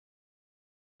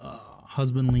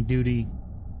Husbandly duty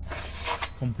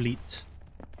complete.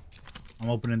 I'm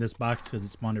opening this box because it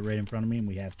spawned it right in front of me and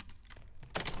we have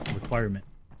a requirement.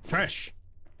 Trash!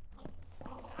 I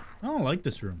don't like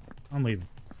this room. I'm leaving.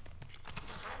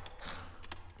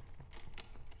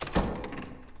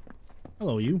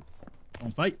 Hello, you.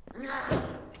 Don't fight.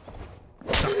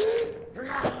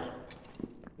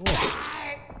 Oh.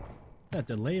 That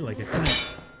delay like a kind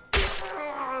of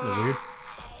a little weird.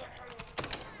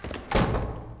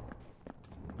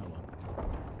 Oh well.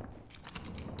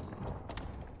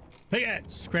 Hey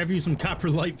guys, craft you some copper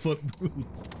lightfoot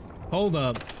boots. Hold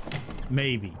up.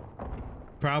 Maybe.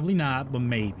 Probably not, but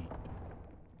maybe.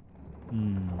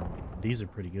 These are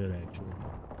pretty good actually.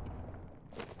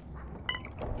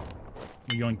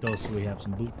 We yoink those so we have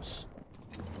some boots.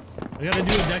 I gotta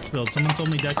do a dex build. Someone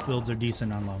told me dex builds are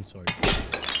decent on Longsword.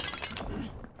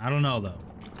 I don't know though.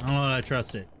 I don't know that I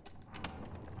trust it.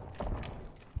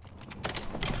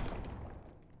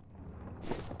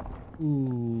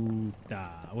 Ooh,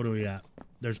 what do we got?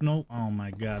 There's no. Oh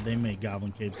my god, they make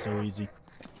Goblin Cave so easy.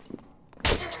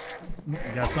 We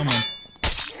got someone.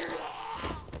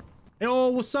 Hey, oh,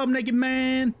 what's up, naked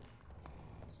man?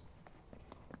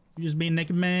 You just being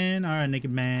naked man? Alright, naked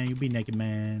man. You be naked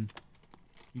man.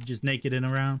 You just naked and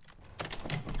around?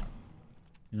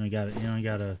 You don't got it. You don't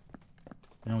got a.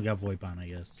 You don't got VoIP on, I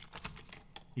guess.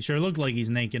 He sure looked like he's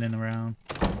naked and around.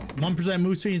 1%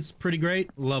 moose feed's pretty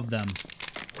great. Love them.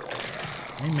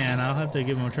 Hey man, I'll have to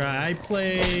give him a try. I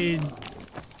played.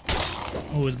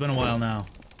 Oh, it's been a while now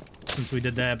since we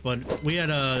did that, but we had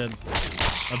a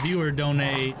viewer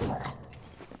donate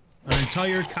an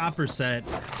entire copper set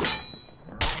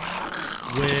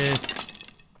with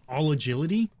all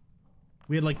agility.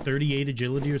 We had like 38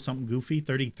 agility or something goofy,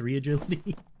 33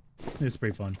 agility. It's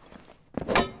pretty fun.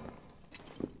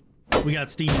 We got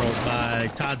steamrolled by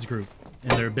Todd's group in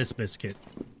their Abyss kit.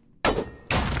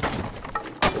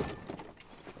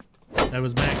 That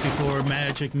was back before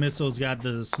Magic Missiles got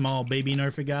the small baby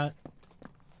nerf it got.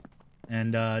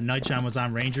 And Nightshine was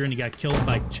on Ranger and he got killed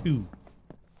by two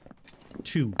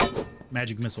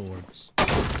Magic Missile orbs.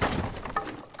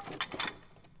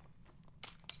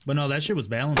 But no, that shit was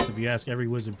balanced if you ask every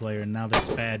Wizard player, and now that's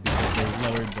bad because they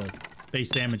lowered the base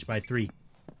damage by 3.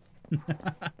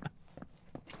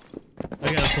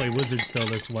 I gotta play Wizard still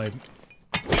this wipe.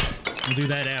 We'll do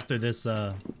that after this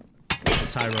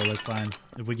this high roll, like fine.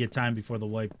 If we get time before the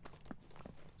wipe.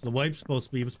 So the wipe's supposed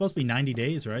to be, it was supposed to be 90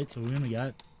 days, right? So we only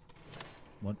got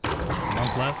what,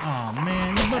 month left? Oh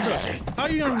man, how are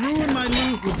you gonna ruin my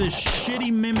loot with this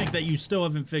shitty mimic that you still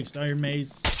haven't fixed, Iron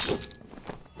Mace?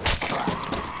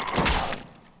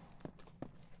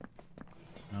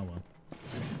 Oh well.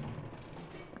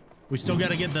 We still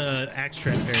gotta get the axe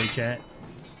trap fairy, chat.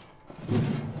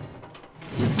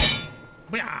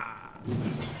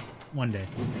 One day.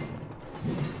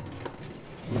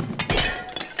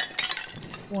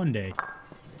 One day.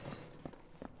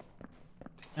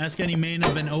 Ask any main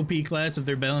of an OP class if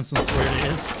they're balanced on where it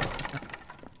is.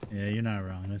 Yeah, you're not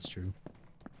wrong. That's true.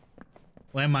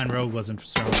 Landmine Rogue wasn't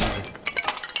strong either.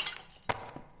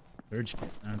 Urge kit.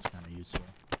 That's kind of useful.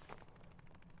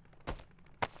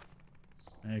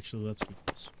 Actually, let's keep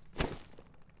this.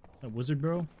 Is that Wizard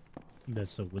Bro? I think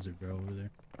that's the Wizard Bro over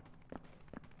there.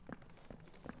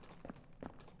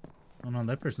 Oh no,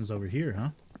 that person's over here, huh?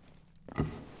 Did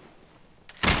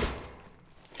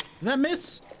that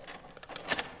miss?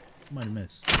 Might have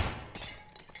missed.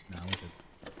 No, we're good.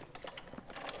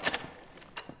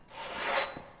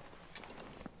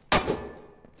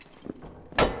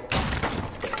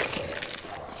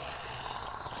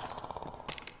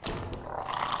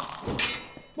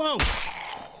 Whoa!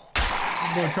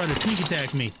 This boy tried to sneak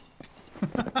attack me.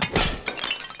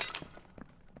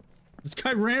 This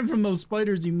guy ran from those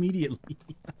spiders immediately.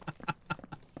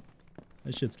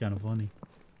 That shit's kind of funny.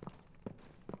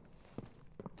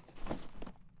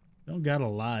 Don't got a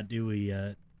lot, do we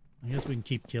yet? I guess we can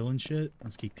keep killing shit.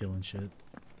 Let's keep killing shit.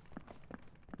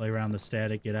 Play around the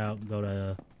static, get out, go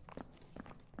to...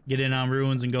 Get in on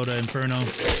ruins and go to Inferno.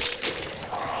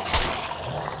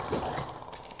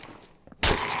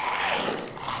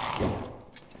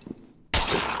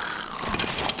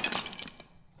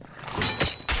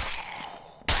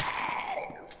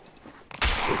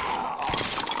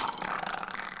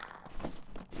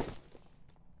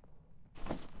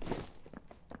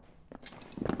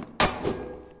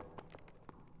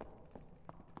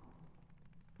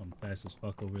 Fast as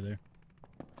fuck over there.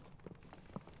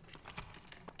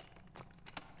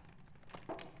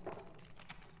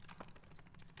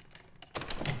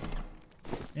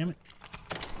 Damn it.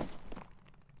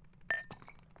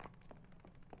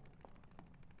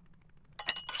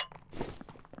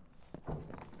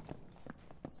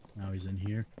 Now he's in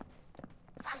here.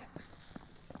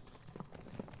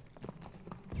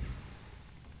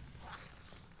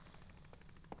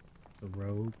 The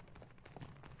rogue.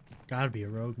 Gotta be a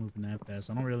rogue moving that fast.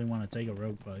 I don't really want to take a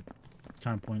rogue fight. It's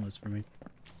kind of pointless for me.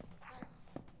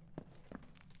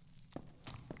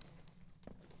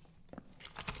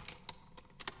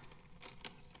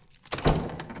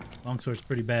 Longsword's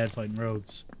pretty bad fighting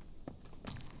rogues.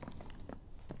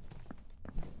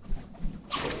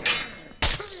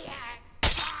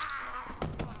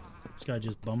 This guy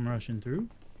just bum rushing through.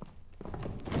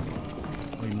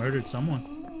 Oh, he murdered someone.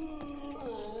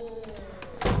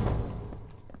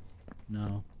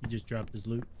 No, he just dropped his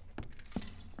loot.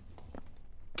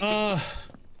 I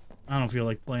don't feel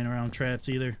like playing around traps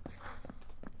either.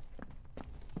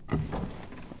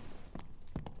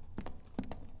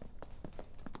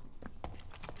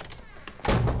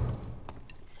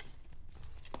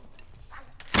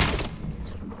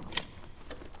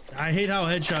 I hate how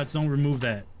headshots don't remove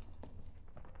that.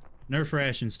 Nerf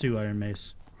rations too, Iron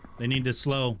Mace. They need to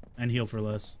slow and heal for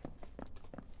less.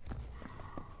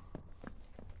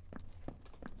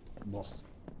 Ugh.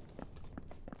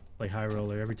 Play high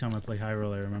roller. Every time I play high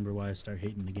roller, I remember why I start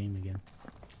hating the game again.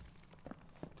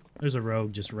 There's a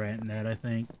rogue just ranting that, I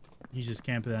think. He's just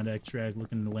camping that extract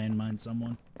looking to landmine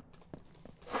someone.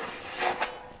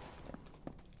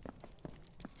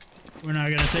 We're not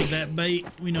gonna take that bait.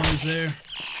 We know he's there.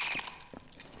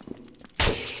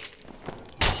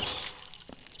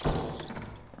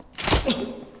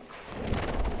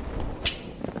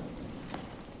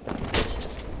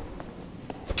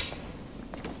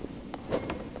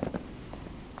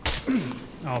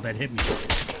 Oh, that hit me.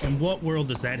 In what world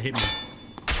does that hit me?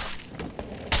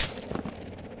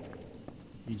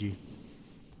 GG.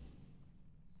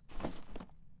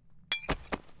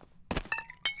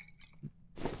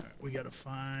 Alright, we gotta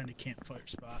find a campfire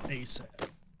spot ASAP.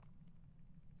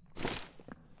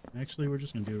 Actually, we're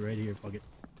just gonna do it right here. Fuck it.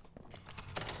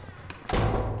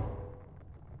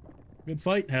 Good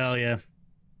fight? Hell yeah.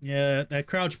 Yeah, that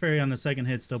crouch parry on the second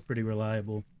hit's still pretty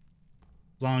reliable.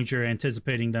 As long as you're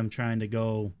anticipating them trying to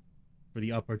go for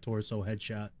the upper torso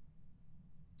headshot.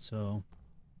 So,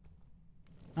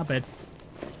 not bad.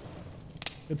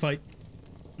 Good fight.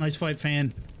 Nice fight,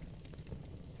 fan.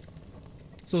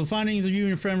 So the findings of you and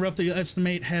your friend roughly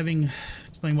estimate having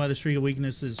explained why the Shriek of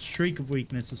Weakness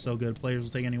is so good. Players will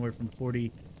take anywhere from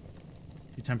 40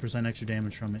 to 10% extra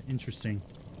damage from it. Interesting.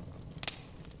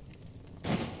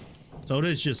 So it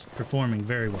is just performing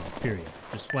very well, period.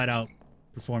 Just flat out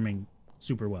performing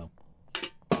super well.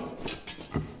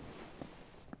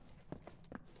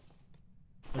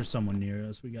 There's someone near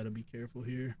us. We gotta be careful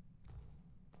here.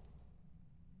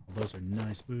 Oh, those are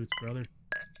nice boots, brother.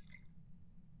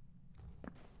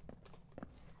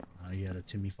 Oh, he had a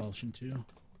Timmy falchion too.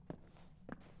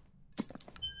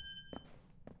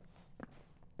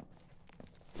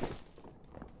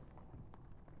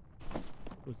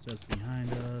 Footsteps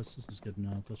behind us. This is good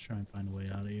enough. Let's try and find a way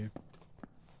out of here.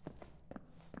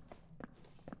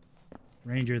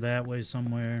 Ranger that way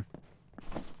somewhere.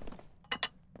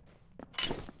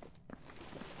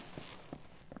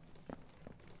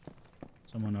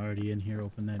 Someone already in here.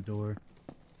 Open that door.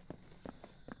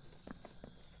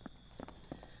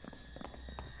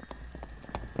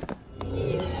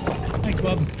 Thanks,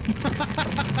 bub.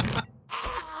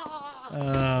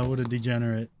 What a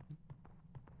degenerate.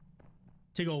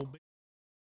 Take old. It's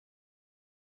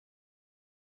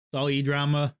all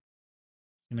E-drama.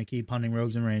 Gonna keep hunting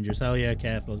rogues and rangers. Hell yeah,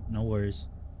 Catholic. No worries.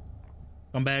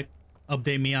 Come back.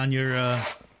 Update me on your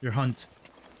hunt.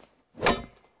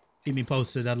 Keep me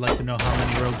posted. I'd like to know how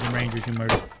many rogues and rangers you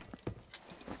murdered.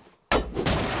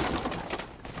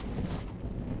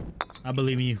 I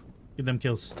believe in you. Get them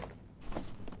kills.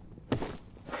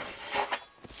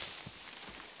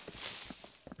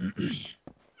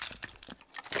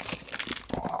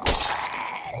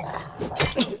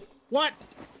 What?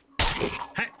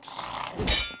 Hex.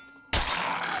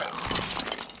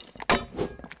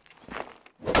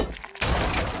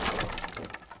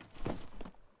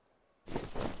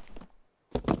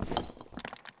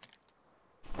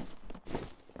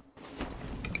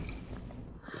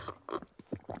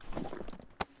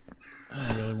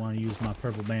 I really want to use my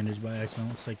purple bandage by accident.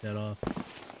 Let's take that off.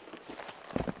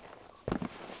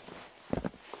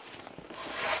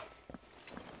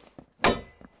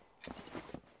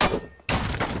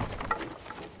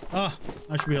 Oh,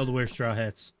 I should be able to wear straw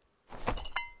hats.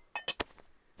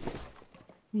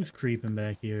 Who's creeping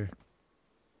back here?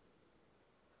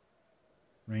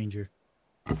 Ranger.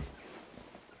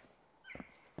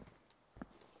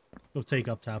 Go take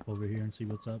up top over here and see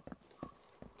what's up.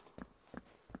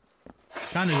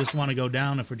 Kind of just want to go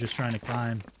down if we're just trying to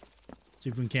climb. See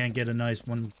if we can't get a nice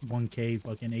 1K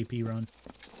fucking AP run.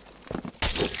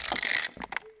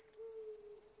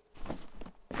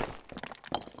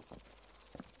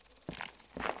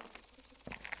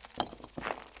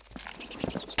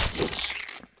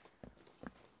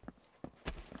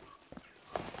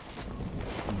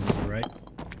 Right.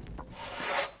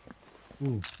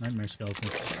 Ooh, nightmare skeleton.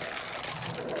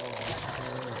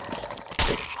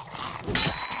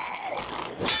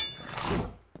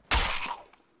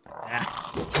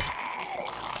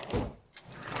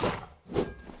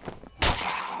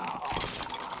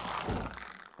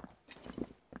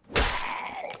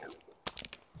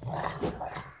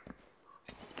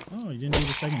 Oh, you didn't do the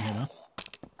second hit, huh?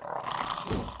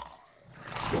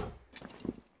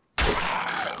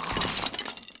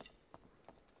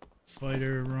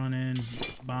 Fighter running,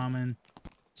 bombing.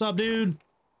 What's up, dude?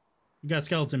 You got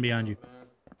skeleton behind you.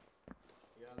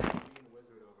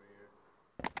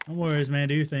 No worries, man.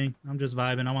 Do your thing. I'm just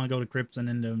vibing. I want to go to Crypts and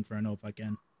into Inferno if I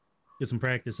can. Get some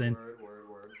practice in. Word.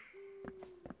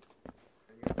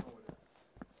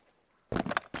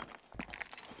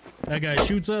 That guy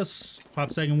shoots us,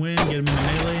 pop second wind, get him in the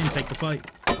melee, and take the fight.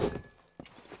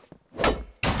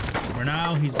 For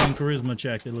now, he's been charisma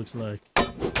checked, it looks like.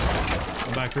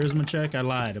 By charisma check, I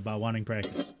lied about wanting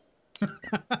practice.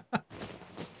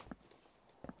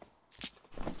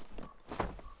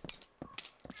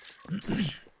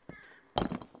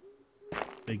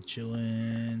 Big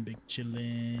chillin', big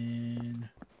chillin'.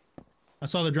 I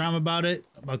saw the drama about it,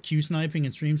 about Q sniping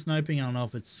and stream sniping. I don't know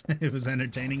if it's it was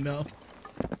entertaining though.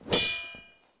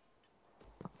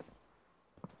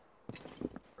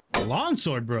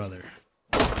 Longsword brother.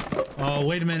 Oh,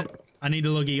 wait a minute. I need to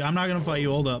look at you. I'm not gonna fight you.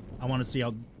 Hold up. I want to see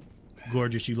how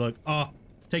gorgeous you look. Oh,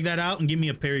 take that out and give me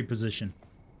a parry position.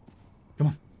 Come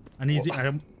on. I need.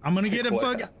 I'm gonna get him.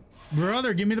 Fuck,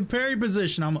 brother. Give me the parry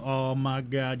position. Oh my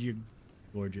God, you're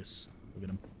gorgeous. Look at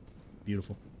him.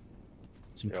 Beautiful.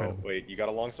 It's incredible. Yo, wait, you got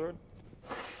a longsword?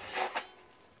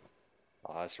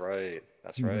 Oh, that's right.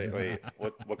 That's right. Wait,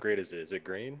 what grade is it? Is it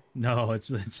green? No, it's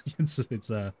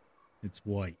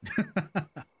white.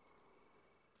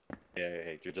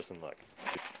 Hey, you're just in luck.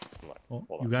 Oh,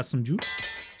 you got some juice?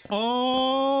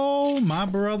 Oh, my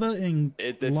brother in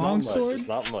longsword. It's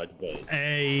not much, but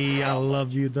hey, I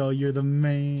love you though. You're the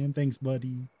man. Thanks,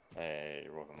 buddy. Hey,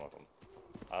 you're welcome.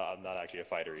 I'm not actually a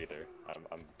fighter either.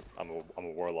 I'm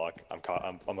a warlock.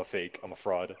 I'm a fake. I'm a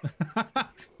fraud.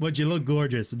 But you look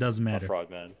gorgeous. It doesn't matter. I'm a fraud,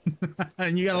 man.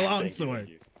 And you got a longsword.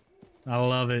 I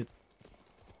love it.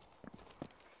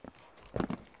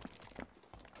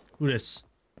 Who this?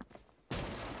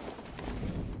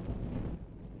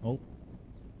 Oh.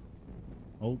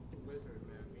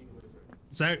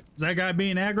 Is that guy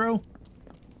being aggro?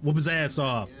 Whoop his ass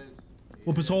off.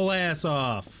 Whoop his whole ass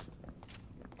off.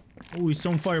 Oh, he's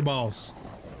throwing fireballs.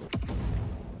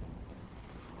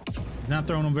 He's not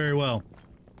throwing them very well.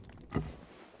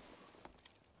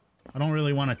 I don't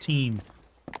really want a team.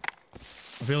 I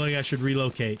feel like I should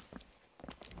relocate.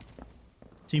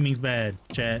 Teaming's bad,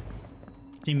 chat.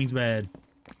 Teaming's bad.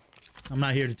 I'm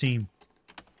not here to team.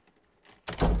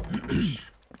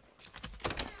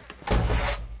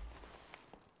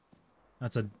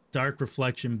 That's a dark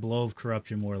reflection, blow of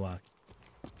corruption warlock.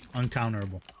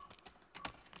 Uncounterable.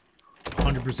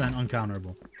 100%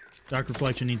 uncounterable. Dark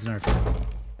reflection needs nerf.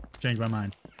 Change my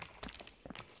mind.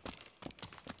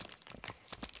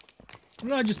 What,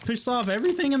 did I just piss off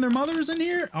everything and their mothers in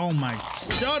here? Oh my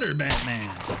stutter, Batman.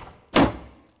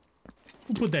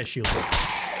 Who put that shield in?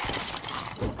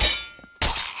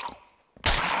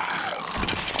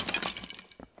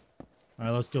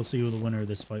 Alright, let's go see who the winner of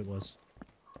this fight was.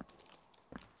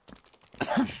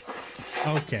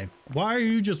 Okay. Why are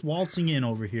you just waltzing in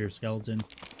over here, skeleton?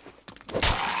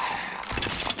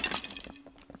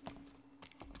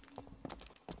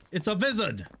 It's a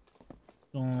wizard!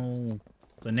 Oh,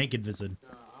 it's a naked wizard.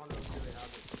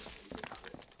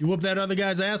 You whoop that other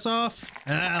guy's ass off?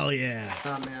 Hell yeah.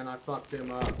 Nah, man, I fucked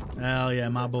him up. Hell yeah,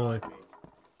 my boy.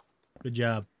 Good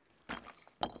job.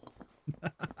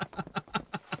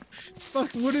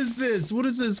 Fuck, what is this? What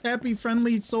is this? Happy,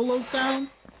 friendly solos town?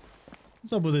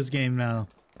 What's up with this game now?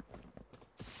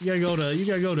 You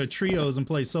gotta go to trios and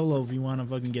play solo if you wanna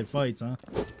fucking get fights, huh?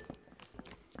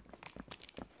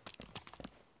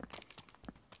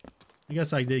 I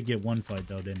guess I did get one fight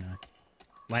though, didn't I?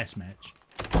 Last match.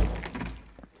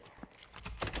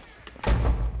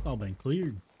 It's all been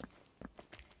cleared.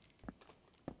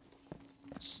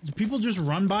 Do people just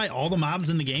run by all the mobs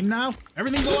in the game now?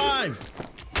 Everything's alive!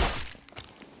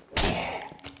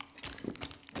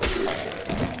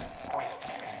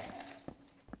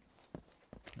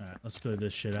 Alright, let's clear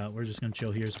this shit out. We're just gonna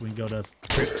chill here so we can go to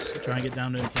Crypts, try and get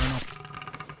down to Inferno.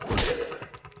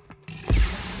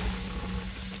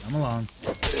 Come along.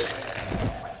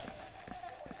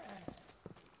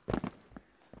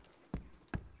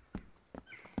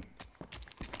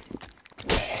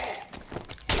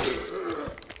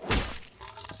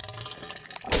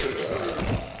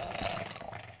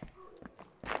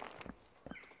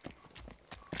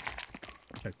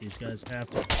 Check these guys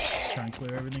after. Let's try and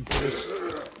clear everything first.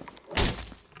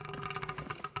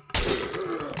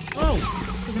 Oh!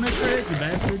 Look at that crit, you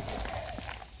bastard.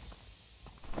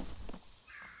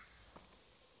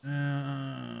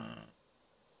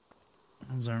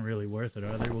 Those aren't really worth it,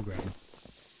 are they? We'll grab them.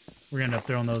 We're gonna end up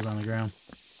throwing those on the ground.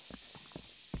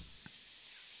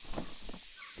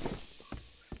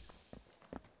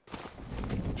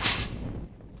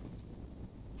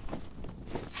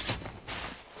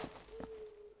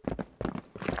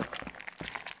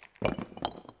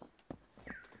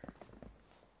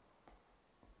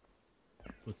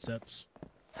 Footsteps.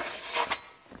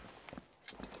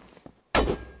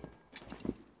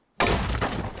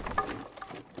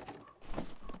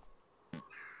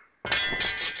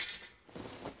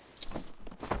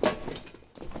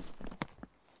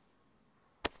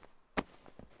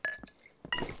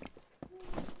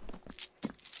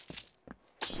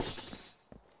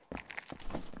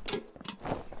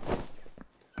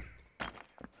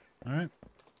 All right.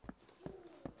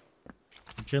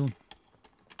 I'm chilling.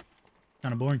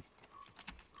 Kind of boring.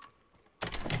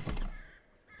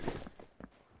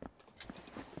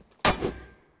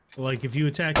 Like, if you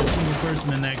attack a single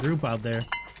person in that group out there,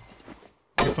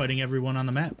 you're fighting everyone on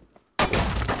the map.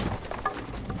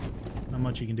 Not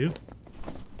much you can do.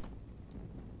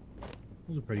 That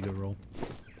was a pretty good roll.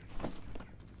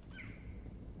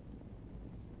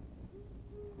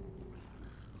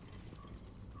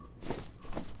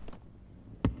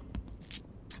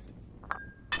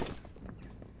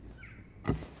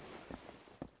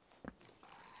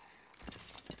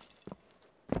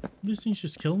 These things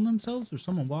just killing themselves or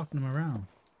someone walking them around?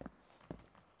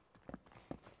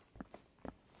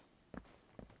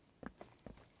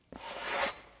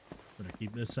 Better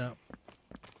keep this out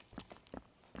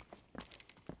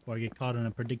before I get caught in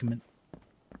a predicament.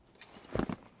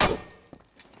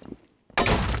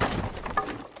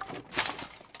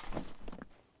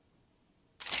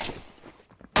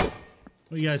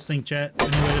 What do you guys think, chat?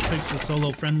 Any way to fix the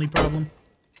solo friendly problem?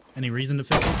 Any reason to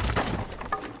fix it?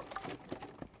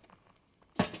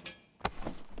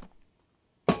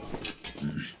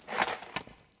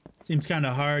 Seems kind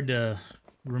of hard to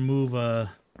remove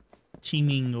a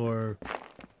teaming or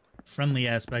friendly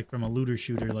aspect from a looter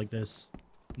shooter like this.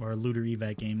 Or a looter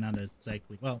evac game, not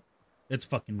exactly. Well, it's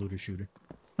fucking looter shooter.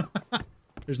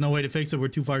 There's no way to fix it, we're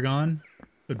too far gone?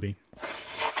 Could be.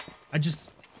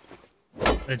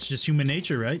 That's just human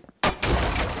nature, right?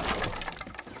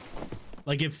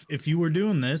 Like, if you were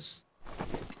doing this,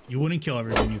 you wouldn't kill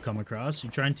everyone you come across. You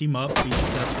try and team up, be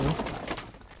successful,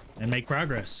 and make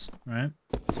progress, right?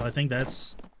 So I think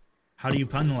that's... How do you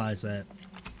penalize that?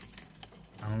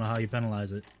 I don't know how you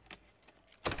penalize it.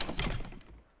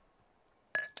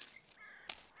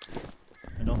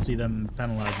 I don't see them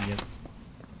penalizing it.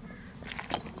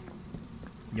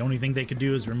 The only thing they could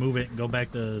do is remove it and go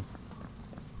back to...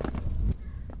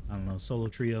 I don't know, solo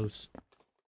trios.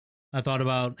 I thought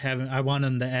about having... I want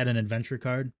them to add an adventure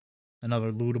card.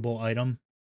 Another lootable item.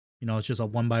 You know, it's just a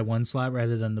 1x1 slot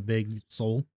rather than the big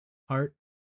soul heart.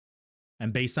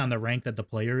 And based on the rank that the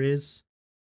player is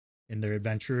in their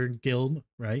adventure guild,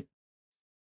 right?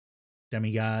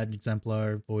 Demigod,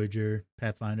 Exemplar, Voyager,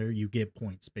 Pathfinder, you get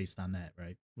points based on that,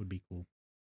 right? Would be cool.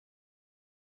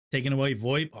 Taking away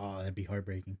VoIP, oh, that'd be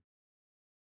heartbreaking.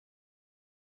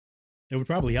 It would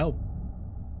probably help.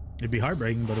 It'd be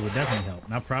heartbreaking, but it would definitely help.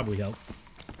 Not probably help.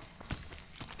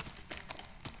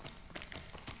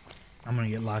 I'm gonna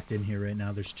get locked in here right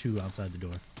now. There's two outside the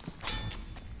door.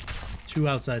 Two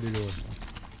outside the door.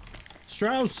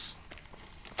 Strauss!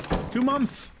 2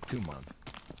 months! 2 months.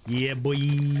 Yeah, boy.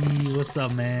 What's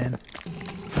up, man?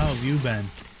 How have you been?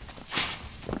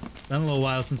 Been a little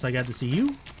while since I got to see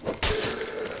you.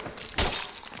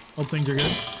 Hope things are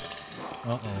good.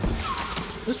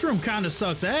 Uh-oh. This room kind of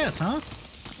sucks ass, huh?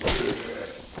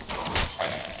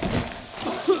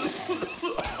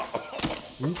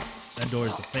 Ooh, that door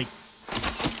is a fake.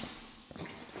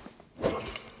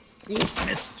 Ooh,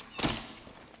 missed.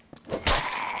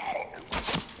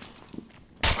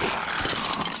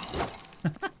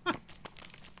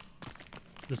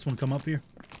 This one come up here?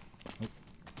 Oh.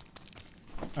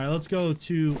 All right, let's go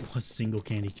to a single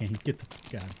candy cane. Get the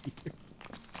fuck out of here.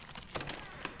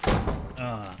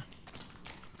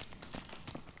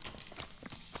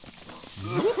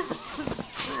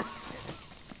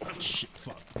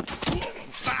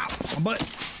 But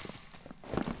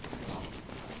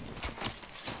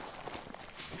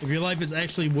if your life is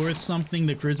actually worth something,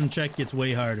 the charisma check gets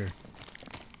way harder.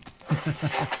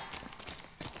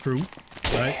 True,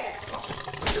 right?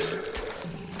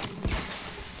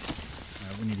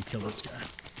 Alright, we need to kill this guy.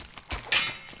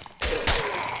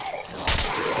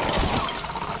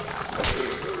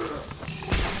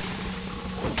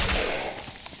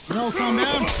 No, calm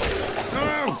down!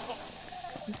 No!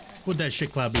 Put that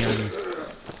shit cloud behind me.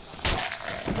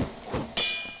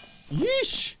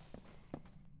 Yeesh!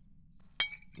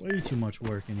 Way too much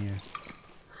work in here.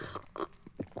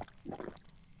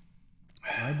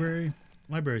 Library?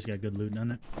 Library's got good loot,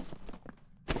 doesn't it?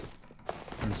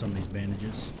 Burn some of these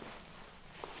bandages.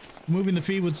 Moving the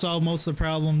feed would solve most of the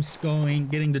problems.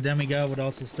 Getting the demigod would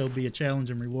also still be a challenge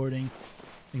and rewarding.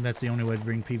 I think that's the only way to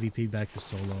bring PvP back to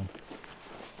solo.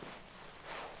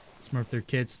 Smurf their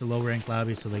kits to low rank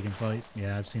lobbies so they can fight.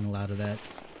 Yeah, I've seen a lot of that.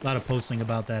 A lot of posting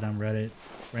about that on Reddit.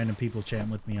 Random people chatting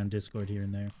with me on Discord here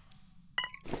and there.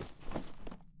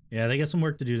 Yeah, they got some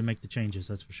work to do to make the changes,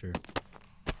 that's for sure.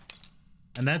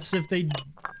 And that's if they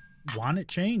want it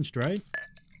changed, right?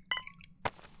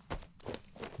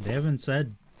 They haven't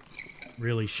said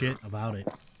really shit about it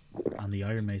on the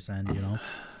Iron Mace end, you know?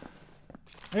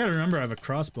 I gotta remember I have a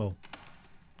crossbow.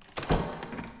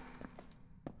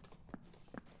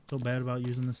 So bad about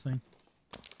using this thing.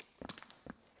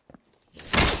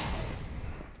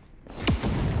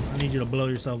 I need you to blow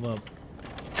yourself up.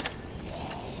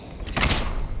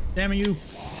 Damn it, you!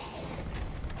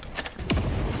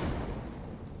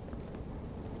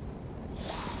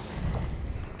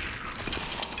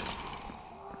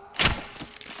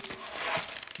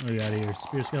 What do we got here?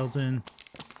 Spear skeleton.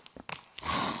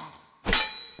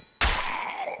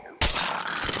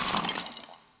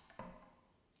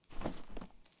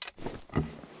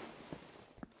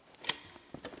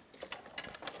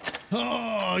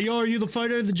 Oh, yo, are you the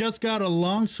fighter that just got a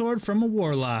longsword from a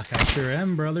warlock? I sure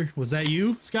am, brother. Was that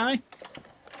you, Sky?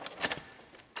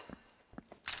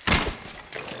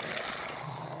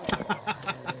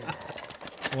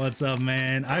 What's up,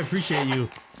 man? I appreciate you.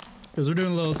 Because we're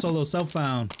doing a little solo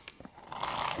self-found.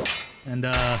 And,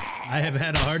 I have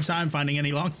had a hard time finding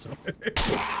any longswords.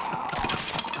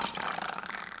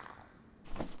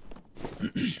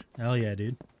 Hell yeah,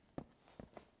 dude.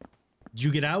 Did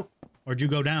you get out? Or did you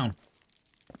go down?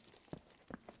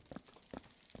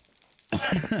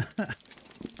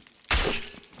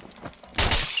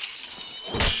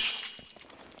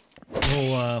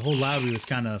 Whole lobby was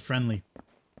kind of friendly.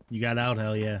 You got out,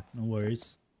 hell yeah. No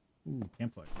worries. Ooh,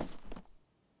 campfire.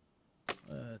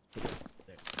 Let's put it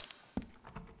there.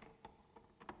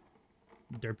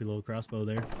 Derpy little crossbow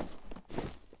there.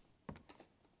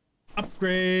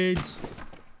 Upgrades!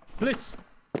 Bliss!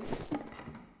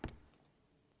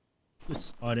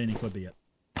 Oh, I didn't equip it yet.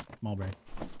 Small brain.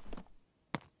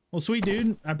 Well, sweet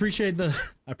dude. I appreciate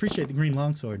the green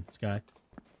longsword, Sky.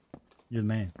 You're the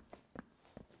man.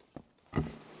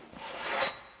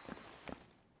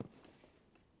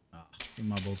 Ah, give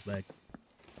my bolts back.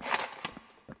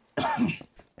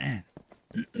 Man.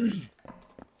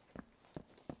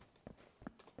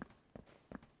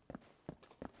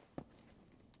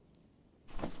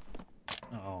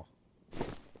 Oh.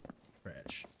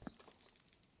 Crash.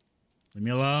 Leave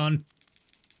me alone.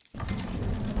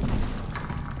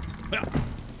 Well.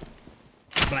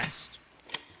 Blast.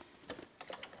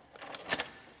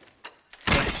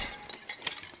 Blast.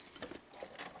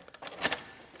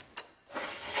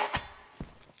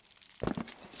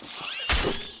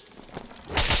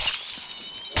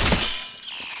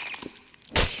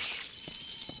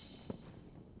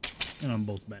 And I'm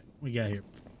both back. What we got here?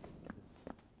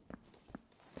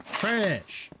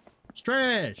 Trash. It's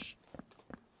trash.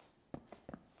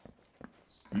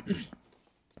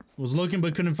 Was looking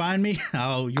but couldn't find me?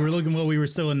 Oh, you were looking while we were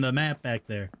still in the map back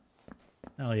there.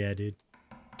 Hell yeah, dude.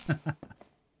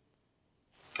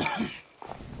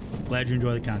 Glad you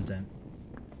enjoy the content.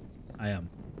 I am.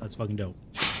 That's fucking dope.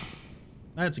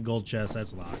 That's a gold chest.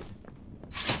 That's locked.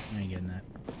 I ain't getting that.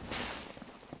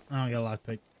 I don't got a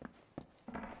lockpick.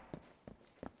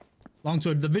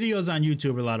 Longsword. The videos on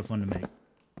YouTube are a lot of fun to make.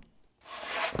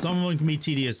 Some of them can be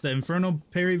tedious. The Inferno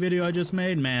Parry video I just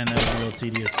made, man, that was real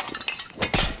tedious.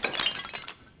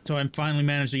 So I finally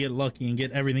managed to get lucky and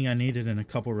get everything I needed in a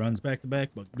couple runs back to back.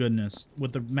 But goodness,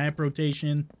 with the map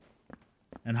rotation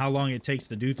and how long it takes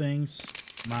to do things,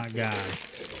 my God,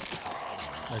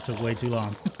 that took way too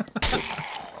long.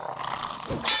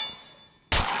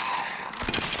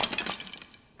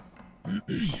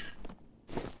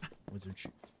 Wizard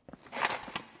shoot.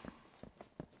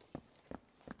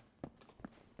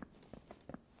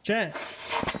 Chat,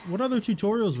 What other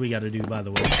tutorials we got to do, by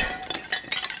the way?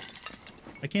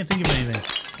 I can't think of anything.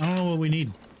 I don't know what we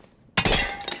need.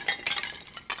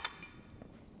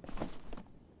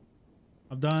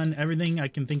 I've done everything I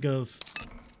can think of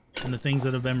and the things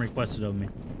that have been requested of me.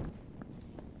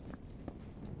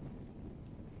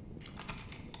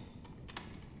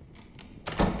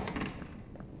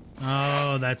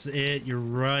 Oh, that's it. You're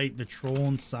right. The troll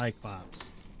and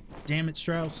Cyclops. Damn it,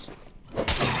 Strauss.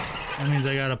 That means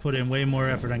I gotta put in way more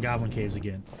effort on Goblin Caves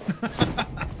again. I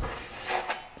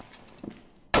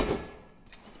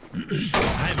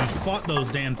haven't fought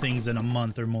those damn things in a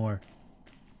month or more.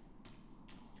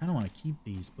 Kinda wanna keep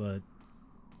these, but...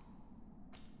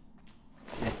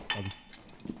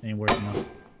 ain't worth enough.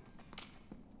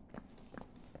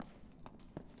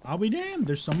 I'll be damned.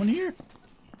 There's someone here.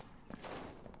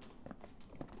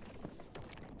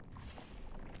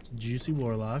 It's a juicy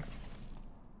warlock.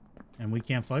 And we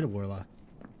can't fight a warlock.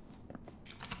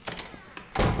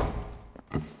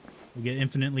 We get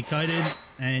infinitely kited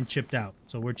and chipped out.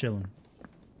 So we're chilling.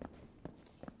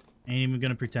 Ain't even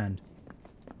gonna pretend.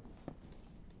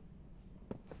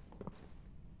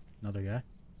 Another guy.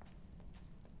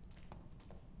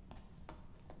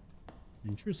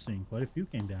 Interesting. Quite a few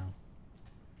came down.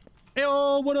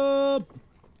 Heyo, what up?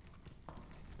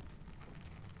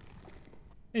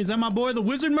 Hey, is that my boy, the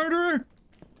wizard murderer?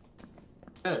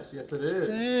 Yes, yes it is.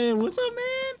 Hey, what's up,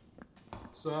 man?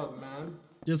 What's up, man?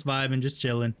 Just vibing, just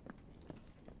chilling.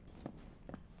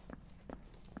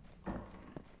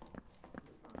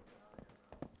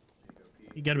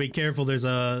 You gotta be careful. There's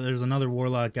another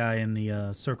warlock guy in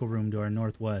the circle room to our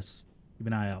northwest. Keep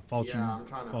an eye out. Falchion, yeah, I'm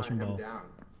trying to hunt him ball. down.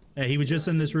 Hey, he was just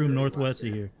in this room northwest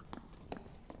of here.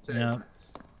 Yep.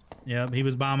 Yep, he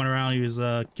was bombing around. He was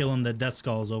killing the death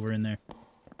skulls over in there.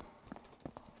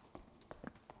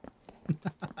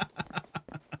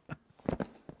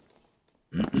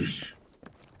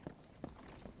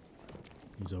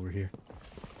 He's over here.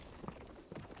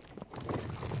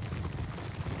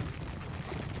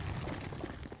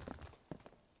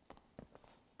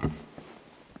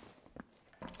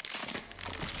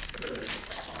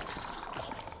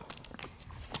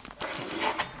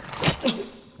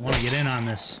 I want to get in on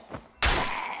this.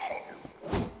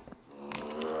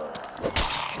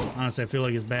 Honestly, I feel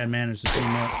like it's bad manners to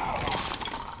team up.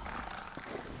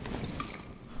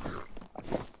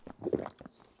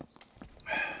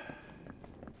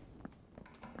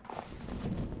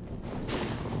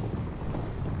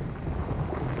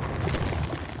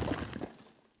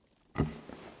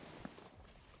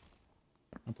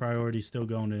 My priority's still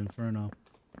going to Inferno.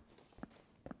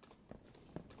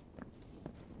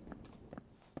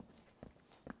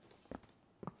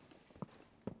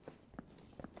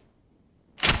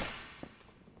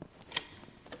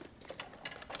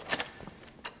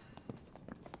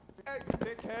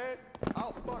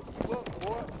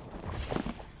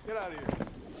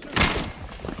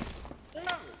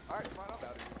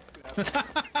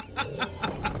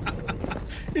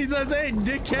 He says, hey,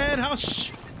 dickhead, how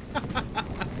sh...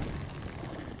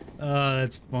 Oh,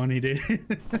 that's funny, dude.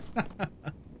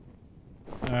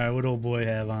 Alright, what old boy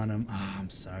have on him? Oh, I'm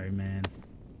sorry, man.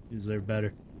 You deserve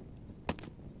better.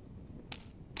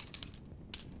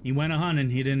 He went a-hunting.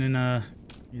 He didn't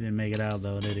make it out,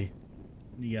 though, did he?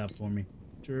 What do you got for me?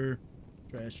 Sure.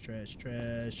 Trash, trash,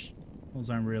 trash. Those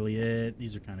aren't really it.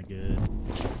 These are kind of good.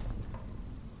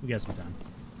 We got some time.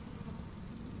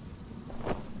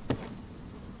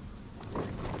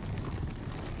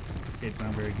 Cape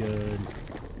not very good.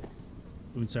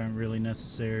 Boots aren't really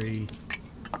necessary.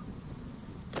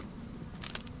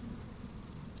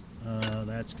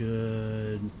 That's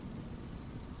good.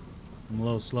 I'm a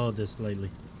little slow at this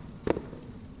lately.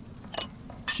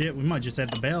 Shit, we might just have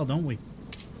to bail, don't we?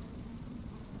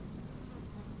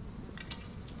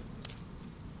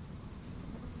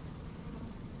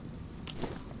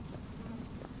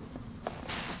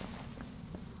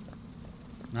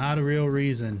 Not a real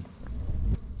reason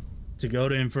to go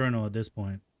to Inferno at this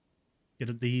point.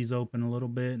 Get these open a little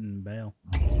bit and bail.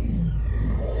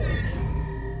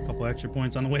 Couple extra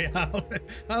points on the way out.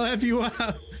 I'll F you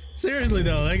out. Seriously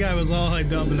though, that guy was all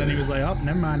hyped up and then he was like, oh,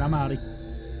 never mind, I'm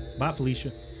outie. Bye,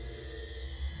 Felicia.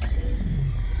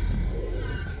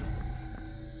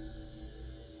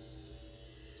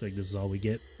 Looks like this is all we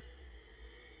get.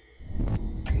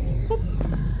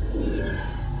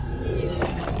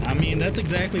 I mean, that's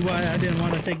exactly why I didn't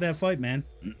want to take that fight, man.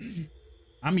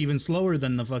 I'm even slower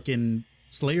than the fucking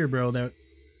Slayer bro that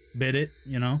bit it,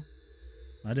 you know?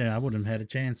 I wouldn't have had a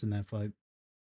chance in that fight.